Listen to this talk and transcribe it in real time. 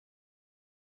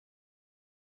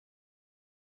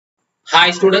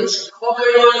Hi students, hope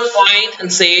everyone is fine and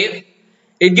safe.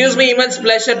 It gives me immense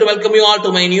pleasure to welcome you all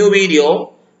to my new video,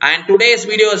 and today's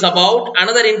video is about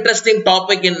another interesting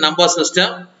topic in number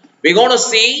system. We're going to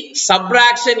see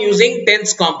subtraction using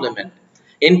 10's complement.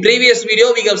 In previous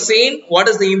video we have seen what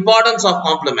is the importance of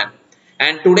complement,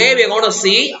 and today we are going to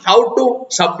see how to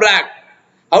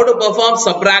perform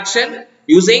subtraction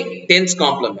using 10's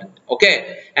complement. Okay,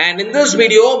 and in this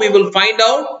video we will find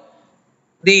out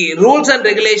the rules and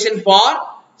regulation for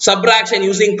subtraction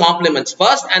using complements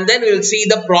first, and then we will see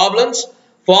the problems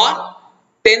for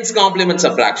 10's complement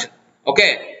subtraction.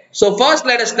 Okay, so first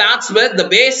let us start with the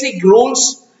basic rules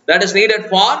that is needed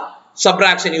for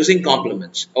subtraction using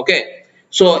complements. Okay,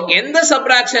 so in the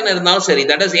subtraction irundhalum sari,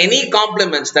 that is any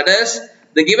complements, that is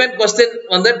the given question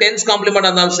on the 10's complement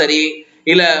irundhalum sari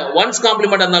illa 1's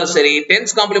complement irundhalum sari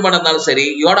 10's complement irundhalum sari,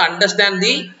 you have to understand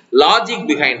the logic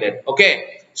behind it. Okay,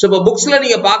 so இப்போ புக்ஸ்ல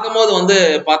நீங்க பாக்கும்போது வந்து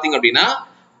பாத்தீங்க அப்படினா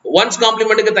 1's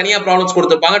complementக்கு தனியா problems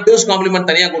கொடுத்திருப்பாங்க, 2's complement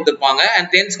தனியா கொடுத்திருப்பாங்க, and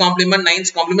 10's complement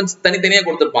 9's complements தனியா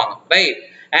கொடுத்திருப்பாங்க, right?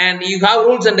 And you have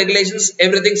rules and regulations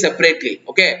everything separately.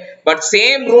 Okay, but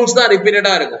same rules தான்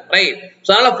ரிப்பீட்டடா இருக்கும், right? So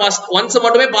அதனால first once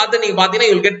மட்டுமே பார்த்து நீங்க பாத்தீங்கன்னா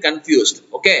you will get confused.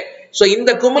 Okay, so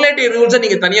இந்த cumulative rules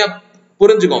நீங்க தனியா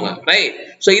புரிஞ்சுக்கோங்க, right?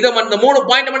 So இத இந்த மூணு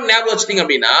பாயிண்ட் மட்டும் ஞாபகம் வச்சிட்டீங்க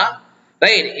அப்படினா,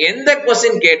 right, எந்த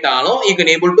क्वेश्चन கேட்டாலும் you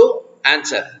can able to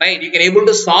answer, right? You can able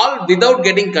to solve without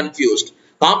getting confused.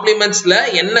 Complements la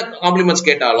enna complements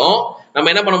கேட்டாலும் நம்ம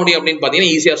என்ன பண்ண முடியும் அப்படினு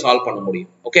பாத்தீங்கன்னா ஈஸியா சால்வ் பண்ண முடியும்.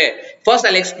 Okay, first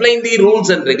I'll explain the rules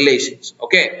and regulations.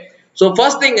 Okay, so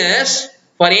first thing is,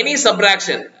 for any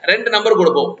subtraction ரெண்டு நம்பர்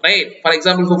கொடுப்போம், right? For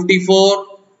example 54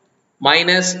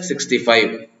 minus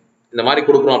 65 இந்த மாதிரி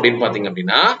கொடுக்கிறோம் அப்படினு பாத்தீங்க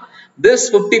அப்படினா, this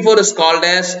 54 is called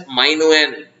as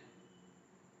minuend,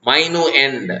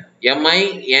 minuend,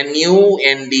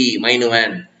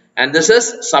 minuend, and this is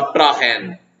subtrahend,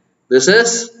 this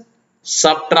is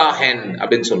subtrahend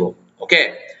அப்படினு சொல்லுவோம். Okay,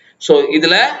 so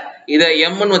இதுல இத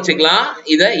m ன்னு வச்சுக்கலாம்,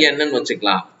 இத n ன்னு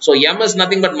வச்சுக்கலாம். So m is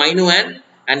nothing but minuend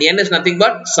and n is nothing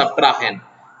but subtrahend.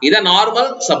 இத normal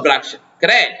subtraction,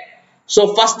 correct? So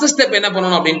first step என்ன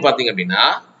பண்ணனும் அப்படினு பாத்தீங்க அப்படினா,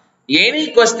 any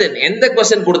question, எந்த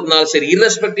question கொடுத்தாலும் சரி,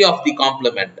 irrespective of the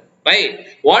complement, right?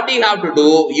 What you have to do,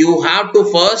 you have to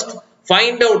first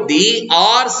find out the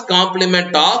r's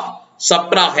complement of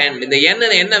subtrahend. இந்த n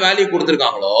என்ன வேல்யூ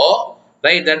கொடுத்திருக்காங்களோ,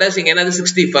 right, that is இங்க என்னது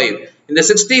 65. இந்த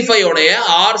 65 உடைய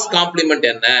r's complement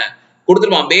என்ன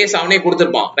கொடுத்திருப்பான், பேஸ் அவனே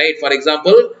கொடுத்திருப்பான், right? For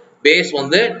example பேஸ்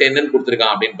வந்து 10 ன்னு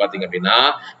கொடுத்திருக்கான் அப்படினு பாத்தீங்க அப்படினா,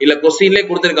 இல்ல क्वेश्चनலயே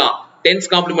கொடுத்திருக்கான் 10's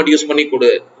complement யூஸ் பண்ணி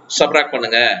சப்ட்ராக்ட்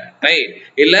பண்ணுங்க, right?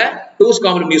 இல்ல 2's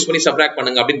complement யூஸ் பண்ணி சப்ட்ராக்ட்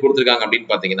பண்ணுங்க அப்படினு கொடுத்திருக்காங்க அப்படினு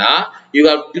பாத்தீங்கன்னா, you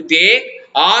have to take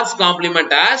r's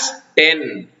complement as 10,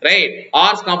 right?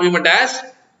 r's complement as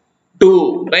 2,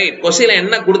 right? Question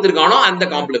என்ன கொடுத்திருக்கானோ அந்த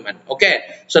complement. Okay,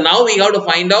 so now we have to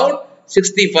find out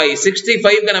 65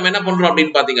 க்கு நம்ம என்ன பண்றோம்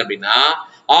அப்படினு பாத்தீங்க அப்படினா,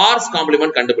 r's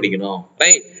complement கண்டுபிடிக்கணும்,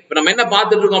 right? இப்போ நம்ம என்ன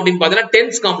பார்த்துட்டு இருக்கோம் அப்படினு பாத்தீங்கன்னா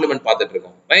 10's complement பார்த்துட்டு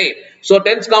இருக்கோம், right? So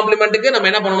 10's complement க்கு நம்ம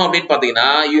என்ன பண்ணனும் அப்படினு பாத்தீங்கன்னா,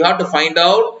 you have to find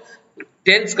out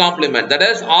 10's complement, that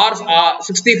is r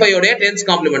 65 உடைய 10's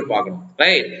complement பார்க்கணும்,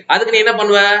 right? அதுக்கு நீ என்ன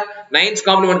பண்ணுவ, 9's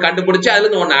complement கண்டுபிடிச்சு அதுல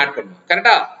இருந்து ஒன்னு ஆட் பண்ணுவ,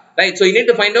 கரெக்ட்டா? Right, so you need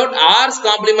to find out r's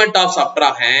complement of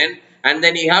subtrahend, and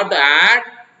then you have to add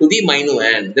to the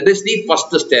minuend. That is the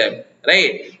first step,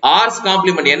 right? r's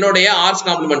complement, என்னோடைய r's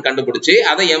complement கண்டுபிடிச்சு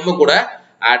அதை m கூட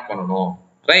add பண்ணனும்,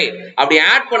 right? அப்படி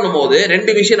add பண்ணும்போது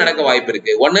ரெண்டு விஷயம் நடக்க வாய்ப்பு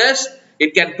இருக்கு. One is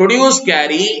it can produce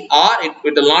carry or it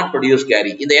will not produce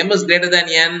carry. இந்த m is greater than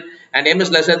n and m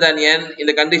is lesser than n,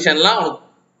 இந்த கண்டிஷன்லாம்,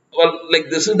 well, like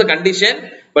this is the condition,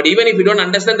 but even if you don't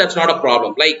understand, that's not a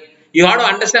problem. Like you have to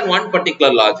understand one particular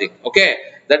logic. Okay,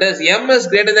 that is m is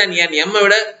greater than n, m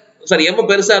விட m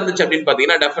பெருசா இருந்துச்சு அப்படினு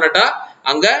பாத்தீங்கன்னா டெஃபினட்டா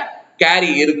அங்க carry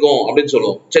இருக்கும் அப்படினு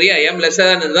சொல்லுவோம், சரியா? m lesser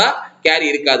than இருந்தா கேரி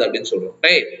இருக்காது அப்படினு சொல்றோம்,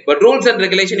 right? But rules and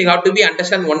regulation you have to be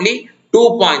understand only 2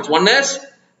 points. One is,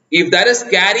 if there is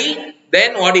carry,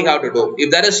 then what you have to do? If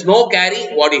there is no carry,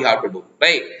 what you have to do,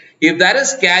 right? If there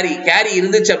is carry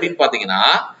இருந்துச்சு அப்படினு பாத்தீங்கன்னா,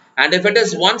 and if it is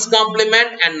 1's complement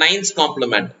and 9's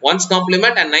complement, 1's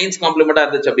complement and 9's complement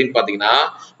இருந்துச்சு அப்படினு பாத்தீங்கன்னா,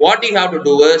 what you have to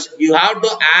do is you have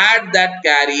to add that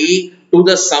carry to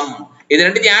the sum. இது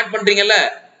ரெண்டையும் add பண்றீங்கல்ல,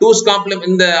 2's complement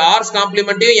இந்த r's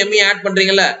complementையும் m ஐயும் add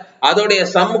பண்றீங்கல்ல, அதோட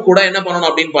some கூட என்ன பண்ணனும்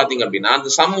அப்படினு பாத்தீங்க அப்படினா, அந்த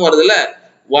சம் வருதுல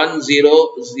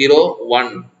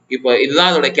 1001, இப்போ இதுதான்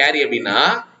அதோட கேரி அப்படினா,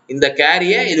 இந்த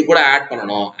கேரியை இது கூட ஆட்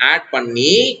பண்ணனும், ஆட்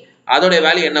பண்ணி அதோட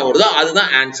வேல்யூ என்ன வருதோ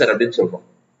அதுதான் ஆன்சர் அப்படினு சொல்றோம்,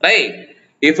 right?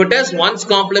 If it is 1's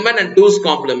complement and 2's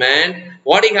complement,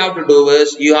 what you have to do is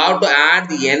you have to add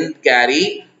the end carry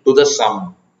to the sum.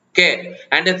 Okay,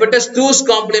 and if it is 2's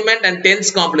complement and 10's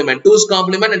complement, 2's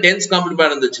complement and 10's complement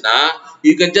இருந்துச்சுனா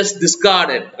you can just discard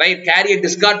it, right? Carry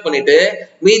discard பண்ணிட்டு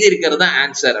மீதி இருக்குறது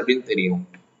answer அப்படினு தெரியும்,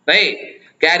 right?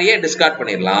 Carry discard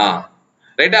பண்ணிரலாம்,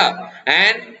 ரைட்டா?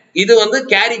 and இது வந்து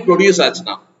carry produce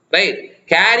ஆச்சுனா, right?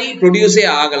 carry produce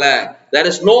ஆகல, there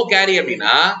is no carry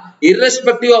அப்படினா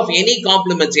irrespective of any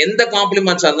complements, எந்த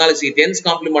complements இருந்தாலும் சரி, 10's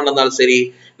complement இருந்தாலும் சரி,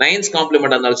 9's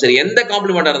complement இருந்தாலும் சரி, எந்த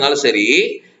complement இருந்தாலும் சரி,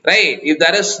 right? If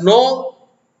there is no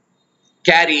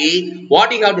carry, what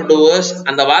you have to do is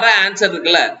அந்த வர ஆன்சர்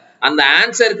இருக்குல, அந்த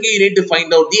ஆன்சருக்கு you need to find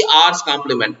out the r's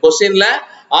complement. क्वेश्चनல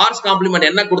r's complement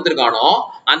என்ன கொடுத்திருக்கானோ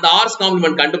அந்த r's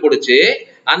complement கண்டுபிடிச்சு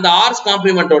அந்த r's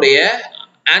complement உடைய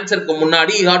ஆன்சருக்கு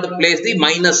முன்னாடி you have to place the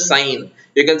minus sign.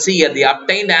 You can see here the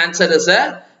obtained answer is a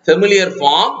familiar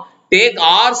form. Take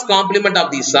r's complement of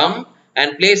the sum and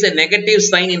place a negative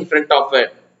sign in front of it.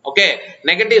 Okay,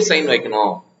 negative sign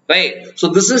வைக்கணும், right? So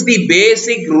this is the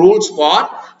basic rules for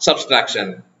subtraction.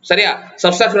 சரியா?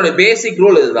 subtraction ஓட basic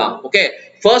rule இதுதான். Okay,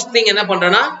 first thing என்ன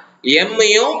பண்றேனா m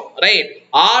யும், right,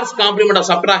 r's complement of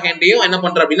subtrahend யும் என்ன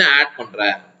பண்ற அப்படினா ஆட்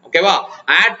பண்றேன். ஓகேவா?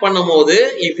 ஆட் பண்ணும்போது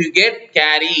if you get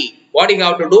carry, what you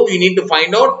have to do, you need to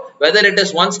find out whether it is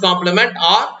 1's complement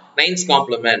or 9's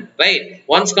complement, right?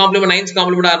 1's complement 9's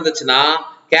complement இருந்துச்சுனா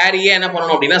carry என்ன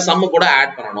பண்ணனும் அப்படினா sum கூட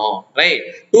add பண்ணனும், right?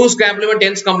 2's complement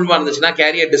 10's complement இருந்துச்சுனா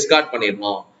carry discard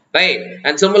பண்ணிரணும், right?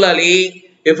 and similarly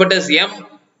if it is m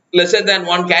lesser than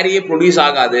 1, carry produce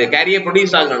ஆகாது. carry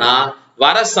produce ஆகணும்னா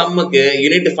வர sum க்கு you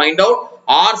need to find out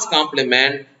r's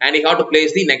complement and you have to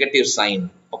place the negative sign.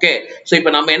 Okay, so இப்போ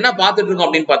நம்ம என்ன பார்த்துட்டு இருக்கோம்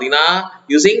அப்படினு பாத்தீங்கன்னா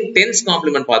using 10's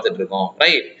complement பார்த்துட்டு இருக்கோம்,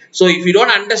 right? so if you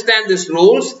don't understand these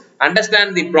rules, understand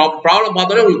the problem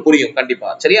பார்த்தோம்னா உங்களுக்கு புரியும் கண்டிப்பா,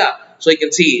 சரியா? so you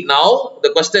can see now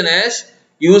the question is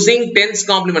using 10's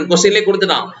complement. questionலயே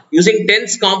கொடுத்துட்டான் using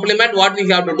 10's complement what we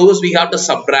have to do is we have to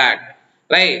subtract,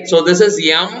 right? so this is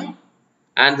m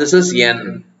and this is n.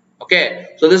 Okay,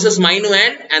 so this is minus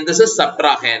n and this is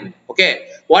subtrahend. Okay,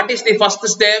 what is the first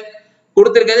step?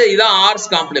 கொடுத்திருக்கிறது இதான் r's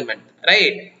complement,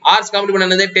 right? r's complement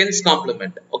என்னது 10's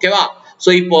complement. ஓகேவா? So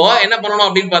இப்போ என்ன பண்ணனும்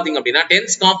அப்படினு பாத்தீங்க அப்படினா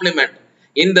 10's complement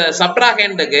இந்த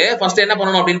subtrahendக்கு first என்ன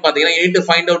பண்ணனும் அப்படினு பாத்தீங்கன்னா you need to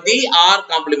find out the r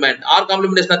complement. r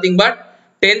complement is nothing but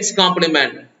 10's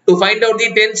complement. to find out the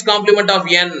 10's complement of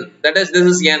n, that is this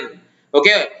is n.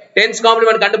 okay, 10's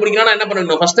complement கண்டுபிடிக்கணும்னா என்ன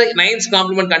பண்ணனும்? first 9's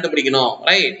complement கண்டுபிடிக்கணும்,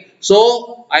 right? so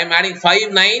I am adding 5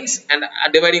 9's and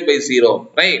dividing by 0,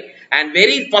 right? and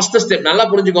very first step நல்லா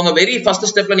புரிஞ்சுக்கோங்க, very first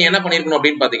stepல நீ என்ன பண்ணிருக்கணும்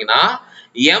அப்படினு பாத்தீங்கன்னா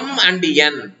m and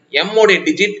n, m ஓட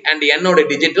digit and n ஓட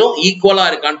digitம் ஈக்குவலா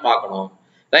இருக்கான்னு பார்க்கணும்,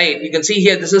 right? you can see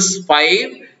here this is 5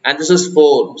 and this is 4.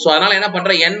 so அதனால என்ன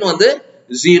பண்றேன் n வந்து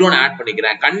 0 ன்னு ஆட்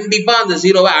பண்ணிக்கிறேன். கண்டிப்பா அந்த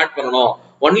 0 வை ஆட் பண்ணனும்.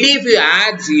 only if you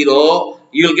add 0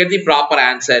 you will get the proper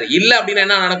answer. இல்ல அப்படினா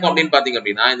என்ன நடக்கும் அப்படினு பாத்தீங்க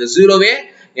அப்படினா இந்த 0 வே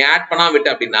நீ ஆட் பண்ணாம விட்ட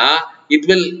அப்படினா it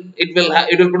will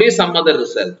produce some other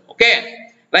result. okay,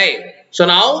 right? so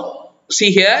now see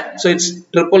here, so it's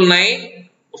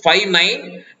 999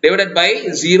 divided by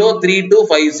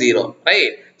 03250,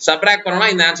 right? subtract பண்ணா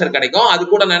இந்த ஆன்சர் கிடைக்கும். அது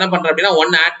கூட நான் என்ன பண்றேன் அப்படினா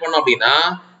 1 ஆட் பண்ணோம் அப்படினா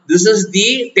this is the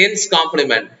 10's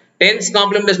complement. 10's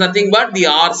complement is nothing but the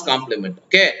r's complement.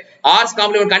 okay, r's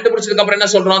complement கண்டுபிடிச்சதுக்கு அப்புறம் என்ன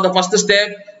சொல்றோம்? the first step,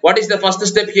 what is the first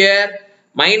step here?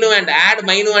 minus and add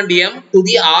minus and m to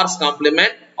the r's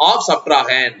complement of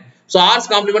subtrahend. so r's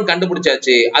complement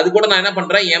கண்டுபிடிச்சாச்சு. அது கூட நான் என்ன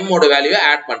பண்றேன்? m ஓட வேல்யூவை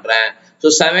ஆட் பண்றேன். so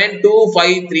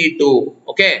 72532.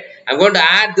 okay, I'm going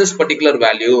to add this particular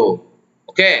value.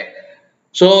 okay,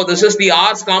 so this is the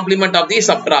r's complement of the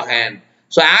subtrahend.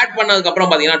 so add பண்ணதுக்கு அப்புறம்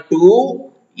பாத்தீங்கன்னா 2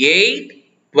 8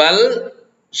 12,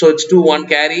 so it's 2 1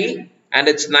 carry and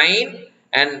it's 9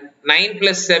 and 9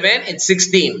 plus 7 it's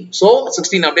 16. so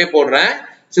 16 அப்படியே போடுறேன்.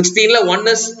 16 ல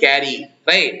 1 is carry,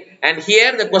 right? and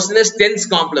here the question is 10's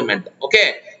complement. okay,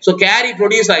 so carry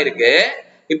produce ஆயிருக்கு.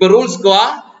 இப்போ rules க்கு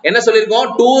என்ன சொல்லிருக்கோம்?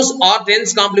 2's or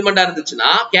 10's complement இருந்துச்சுனா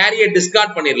carry discard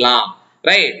பண்ணிரலாம்,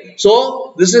 right? so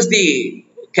this is the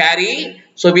carry,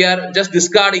 so we are just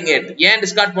discarding it. ஏன்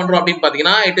discard பண்றோம் அப்படினு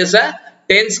பாத்தீங்கன்னா it is a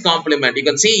 10's complement. you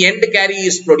can see end carry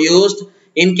is produced.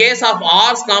 in case of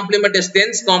r's complement is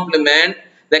 10's complement,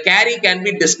 the carry can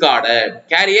be discarded.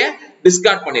 carry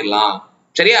discard பண்ணிரலாம்,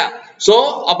 சரியா? so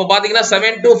அப்ப பாத்தீங்கன்னா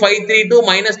 72532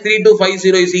 minus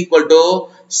 3250 is equal to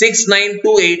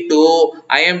 69282.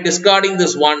 I am discarding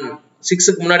this 1. 6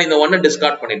 க்கு முன்னாடி இந்த 1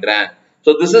 discard பண்ணிடுறேன்.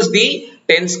 so this is the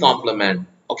 10's complement.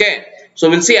 okay, so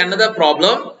we'll see another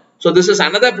problem. so this is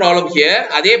another problem here.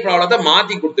 அதே ப்ராப்ளத்தை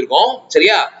மாத்தி கொடுத்திருக்கோம்,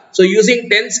 சரியா? so using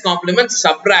 10's complement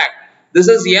subtract, this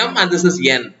is m and this is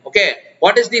n. okay,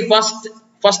 what is the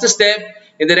first step?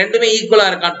 இந்த ரெண்டுமே ஈக்குவலா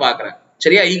இருக்கான்னு பார்க்கறேன்,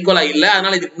 சரியா? ஈக்குவலா இல்ல,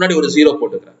 அதனால இதுக்கு முன்னாடி ஒரு 0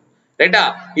 போட்டுக்கிறேன், ரைட்டா?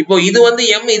 இப்போ இது வந்து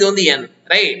m, இது வந்து n,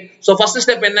 right? So first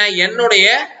step என்ன? n உடைய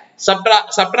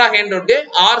subtrahend க்கு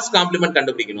r's complement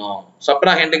கண்டுபிடிக்கணும்.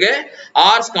 subtrahend க்கு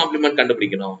r's complement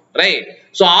கண்டுபிடிக்கணும். ரைட்.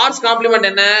 சோ r's complement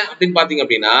என்ன அப்படினு பாத்தீங்க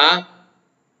அப்படினா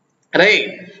right.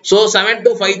 So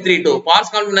 72532 r's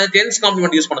complement 10's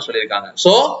complement use பண்ண சொல்லிருக்காங்க.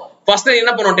 சோ first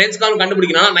என்ன பண்ணனும் 10's complement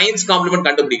கண்டுபிடிக்கணும்னா 9's complement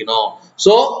கண்டுபிடிக்கணும்.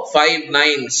 so 5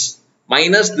 9's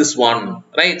minus this one,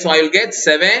 right? So I will get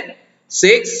 7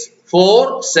 6 4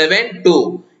 7 2.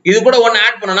 இது கூட 1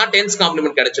 add பண்ணனா 10's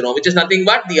complement கிடைச்சிரும், which is nothing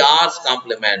but the r's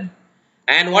complement.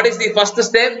 And what is the first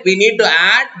step? We need to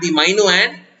add the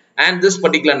minuend and this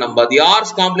particular number, the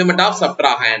r's complement of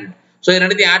subtrahend. So இத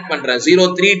ரெண்டுத்தையும் add பண்றேன்.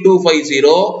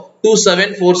 03250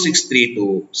 274632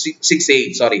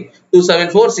 68, sorry,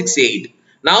 27468.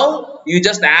 Now you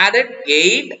just added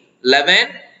 8 11,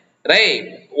 right?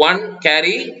 1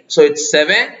 carry, so it's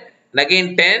 7, and again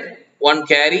 10, 1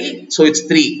 carry, so it's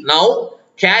 3. Now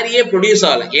carry produce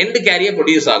agala, end carry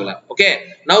produce agala. Okay,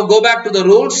 now go back to the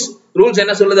rules. Rules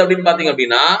என்ன சொல்லுது அப்படினு பாத்தீங்க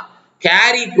அப்படினா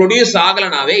carry produce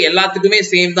ஆகலனாவே எல்லாத்துக்குமே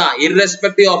same தான்,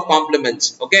 irrespective of complements.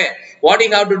 Okay, what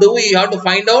you have to do, you have to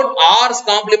find out r's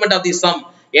complement of the sum.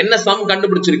 என்ன sum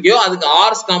கண்டுபிடிச்சிருக்கியோ அதுக்கு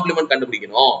r's complement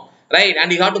கண்டுபிடிக்கணும், right? And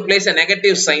you have to place a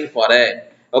negative sign for it.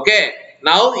 Okay,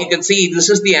 now you can see this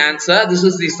is the answer, this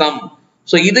is the sum.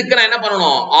 So இதுக்கு நான் என்ன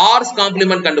பண்ணனும், r's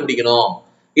complement கண்டுபிடிக்கணும்.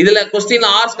 இதுல question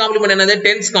r's complement என்னது,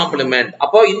 10's complement.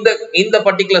 அப்போ இந்த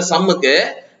particular sumக்கு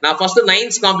நான் first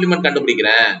 9's complement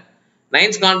கண்டுபிடிக்கிறேன்.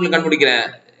 9's complement கண்டுபிடிக்கிறேன்.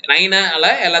 9 ல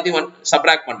எல்லாத்தையும்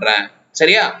subtract பண்றேன்.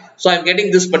 சரியா? So I am getting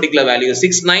this particular value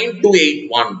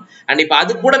 69281. and இப்ப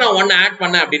அது கூட நான் 1 add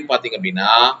பண்ணேன் அப்படினு பாத்தீங்க அப்படினா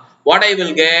what I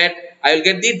will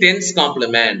get the 10's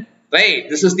complement, right?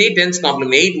 This is the 10's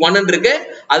complement. 8 1 ன்னு இருக்கு,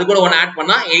 அது கூட 1 add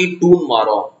பண்ணா 8 2 ன்னு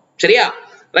மாறும். சரியா?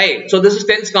 Right, so this is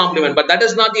 10's complement, but that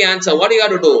is not the answer. What you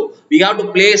have to do, we have to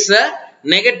place a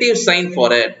negative sign for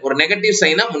it. ஒரு negative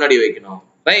sign முன்னாடி வைக்கணும்,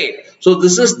 right? So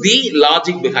this is the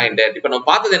logic behind it. இப்போ நம்ம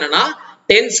பார்த்தது என்னன்னா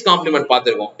 10's complement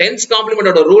பார்த்திருக்கோம். 10's complement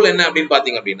ஓட rule என்ன அப்படினு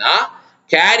பாத்தீங்க அப்படினா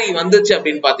carry வந்துச்சு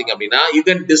அப்படினு பாத்தீங்க அப்படினா you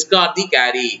can discard the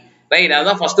carry, right?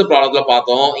 அதான் ஃபர்ஸ்ட் ப்ராப்ளம்ல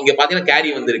பார்த்தோம். இங்க பாத்தீங்கன்னா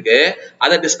carry வந்திருக்கு,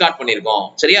 அதை discard பண்ணிருக்கோம்.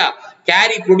 சரியா?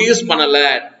 carry produce பண்ணல,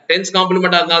 10's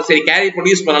complement இருந்தாலும் சரி carry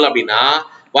produce பண்ணல அப்படினா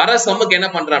வர சம்முக்கு என்ன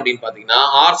பண்றேன் அப்படினு பாத்தீங்கன்னா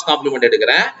r's complement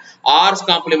எடுக்கிறேன். r's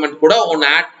complement கூட ஒன்னு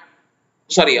add,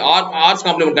 sorry, r's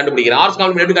complement கண்டுபிடிக்கிறேன். r's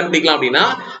complement எப்படி கண்டுபிடிக்கலாம் அப்படினா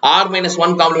r -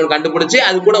 1 complement கண்டுபிடிச்சு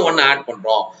அது கூட 1 ஆட்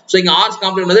பண்றோம். சோ இங்க r's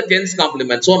complement வந்து 10's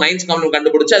complement, so 9's complement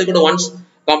கண்டுபிடிச்சு அது கூட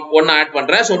 1 ஆட்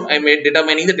பண்றேன். so I am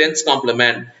determining the 10's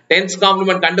complement. 10's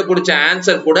complement கண்டுபிடிச்ச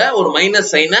ஆன்சர் கூட ஒரு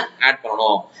மைனஸ் சைனை ஆட்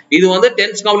பண்ணனும். இது வந்து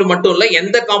 10's complement மட்டும் இல்ல,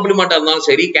 எந்த காம்ப்ளிமெண்டா இருந்தாலும்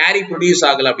சரி கேரி ப்ரொடியூஸ்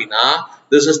ஆகல அப்படினா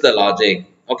this is the logic.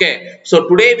 Okay, so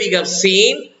today we have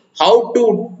seen how to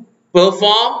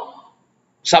perform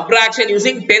subtraction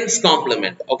using 10's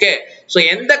complement. Okay, so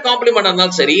எந்த காம்ப்ளிமெண்ட்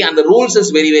இருந்தாலும் சரி அந்த rules is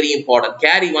very very important.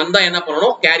 carry வந்தா என்ன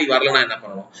பண்ணனும், carry வரலனா என்ன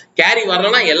பண்ணனும். carry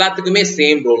வரலனா எல்லாத்துக்குமே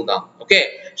same rule தான். Okay,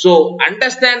 so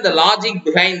understand the logic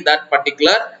behind that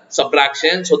particular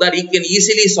subtraction so that you can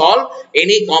easily solve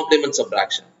any complement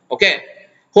subtraction. Okay,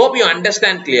 hope you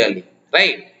understand clearly,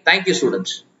 right? Thank you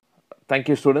students. Thank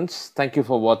you students, thank you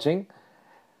for watching.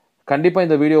 கண்டிப்பா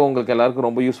இந்த video உங்களுக்கு எல்லாருக்கும்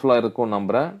ரொம்ப யூஸ்ஃபுல்லா இருக்கும்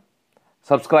நம்புறேன்.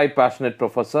 Subscribe Passionate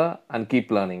Professor and keep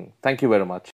learning. Thank you very much.